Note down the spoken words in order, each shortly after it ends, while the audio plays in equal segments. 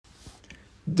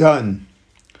Done.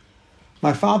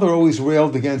 My father always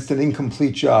railed against an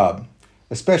incomplete job,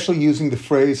 especially using the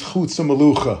phrase chutza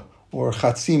melucha or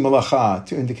chatzi malacha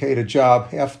to indicate a job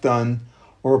half done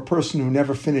or a person who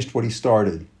never finished what he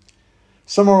started.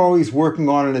 Some are always working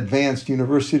on an advanced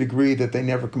university degree that they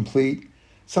never complete.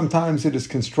 Sometimes it is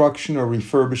construction or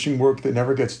refurbishing work that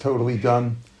never gets totally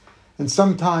done. And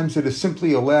sometimes it is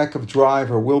simply a lack of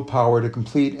drive or willpower to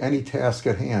complete any task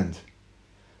at hand.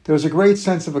 There is a great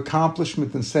sense of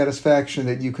accomplishment and satisfaction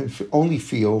that you can only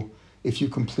feel if you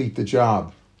complete the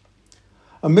job.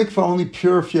 A mikveh only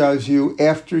purifies you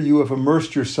after you have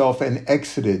immersed yourself and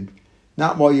exited,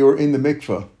 not while you are in the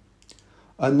mikveh.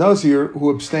 A nazir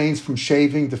who abstains from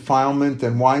shaving, defilement,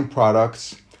 and wine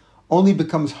products only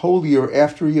becomes holier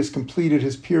after he has completed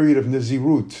his period of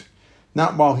nazirut,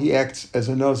 not while he acts as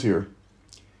a nazir.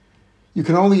 You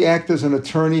can only act as an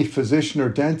attorney, physician, or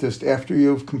dentist after you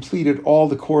have completed all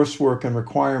the coursework and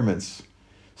requirements.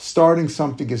 Starting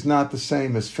something is not the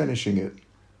same as finishing it.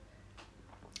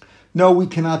 No, we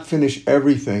cannot finish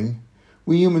everything.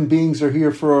 We human beings are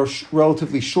here for a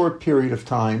relatively short period of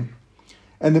time,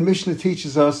 and the Mishnah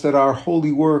teaches us that our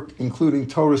holy work, including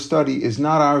Torah study, is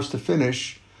not ours to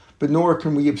finish, but nor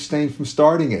can we abstain from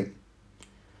starting it.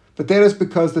 But that is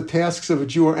because the tasks of a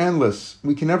Jew are endless.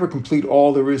 We can never complete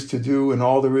all there is to do and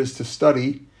all there is to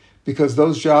study, because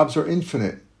those jobs are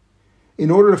infinite. In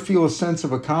order to feel a sense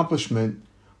of accomplishment,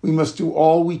 we must do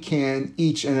all we can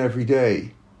each and every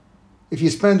day. If you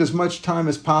spend as much time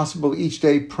as possible each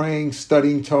day praying,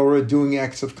 studying Torah, doing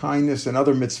acts of kindness and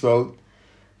other mitzvot,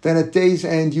 then at day's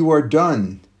end you are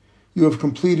done. You have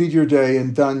completed your day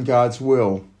and done God's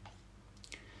will.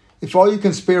 If all you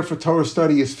can spare for Torah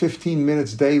study is 15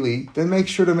 minutes daily, then make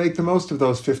sure to make the most of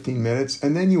those 15 minutes,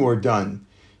 and then you are done.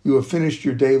 You have finished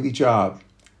your daily job.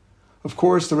 Of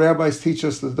course, the rabbis teach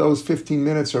us that those 15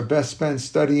 minutes are best spent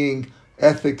studying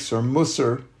ethics or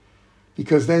musar,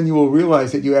 because then you will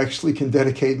realize that you actually can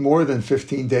dedicate more than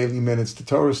 15 daily minutes to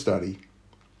Torah study.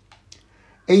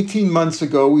 18 months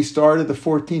ago, we started the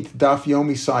 14th Daf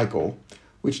Yomi cycle,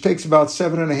 which takes about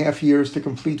 7.5 years to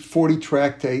complete 40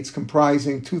 tractates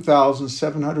comprising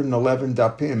 2,711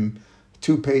 dapim,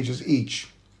 2 pages each.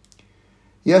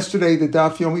 Yesterday, the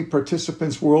Daf Yomi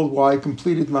participants worldwide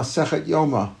completed Masechet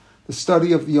Yoma, the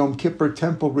study of the Yom Kippur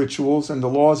temple rituals and the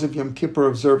laws of Yom Kippur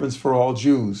observance for all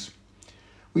Jews.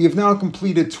 We have now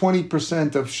completed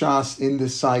 20% of Shas in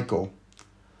this cycle.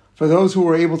 For those who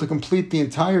were able to complete the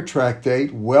entire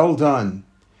tractate, well done.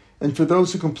 And for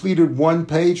those who completed 1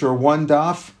 page or 1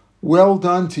 daf, well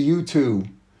done to you too.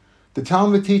 The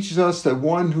Talmud teaches us that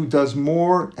one who does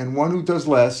more and one who does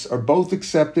less are both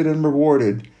accepted and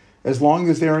rewarded as long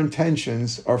as their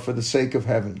intentions are for the sake of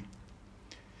heaven.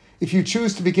 If you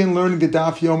choose to begin learning the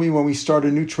Daf Yomi when we start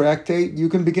a new tractate, you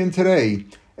can begin today,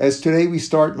 as today we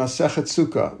start Masechet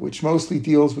Sukkah, which mostly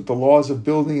deals with the laws of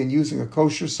building and using a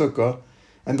kosher sukkah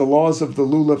and the laws of the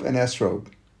lulav and esrog.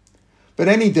 But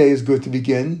any day is good to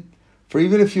begin, for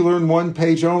even if you learn 1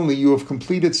 page only, you have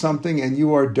completed something and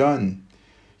you are done.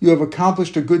 You have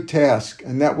accomplished a good task,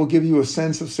 and that will give you a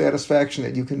sense of satisfaction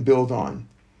that you can build on.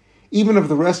 Even if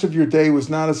the rest of your day was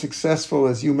not as successful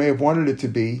as you may have wanted it to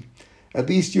be, at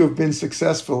least you have been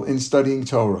successful in studying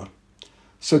Torah.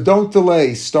 So don't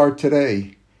delay, start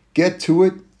today. Get to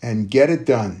it and get it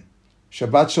done.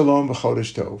 Shabbat Shalom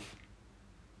v'Chodesh Tov.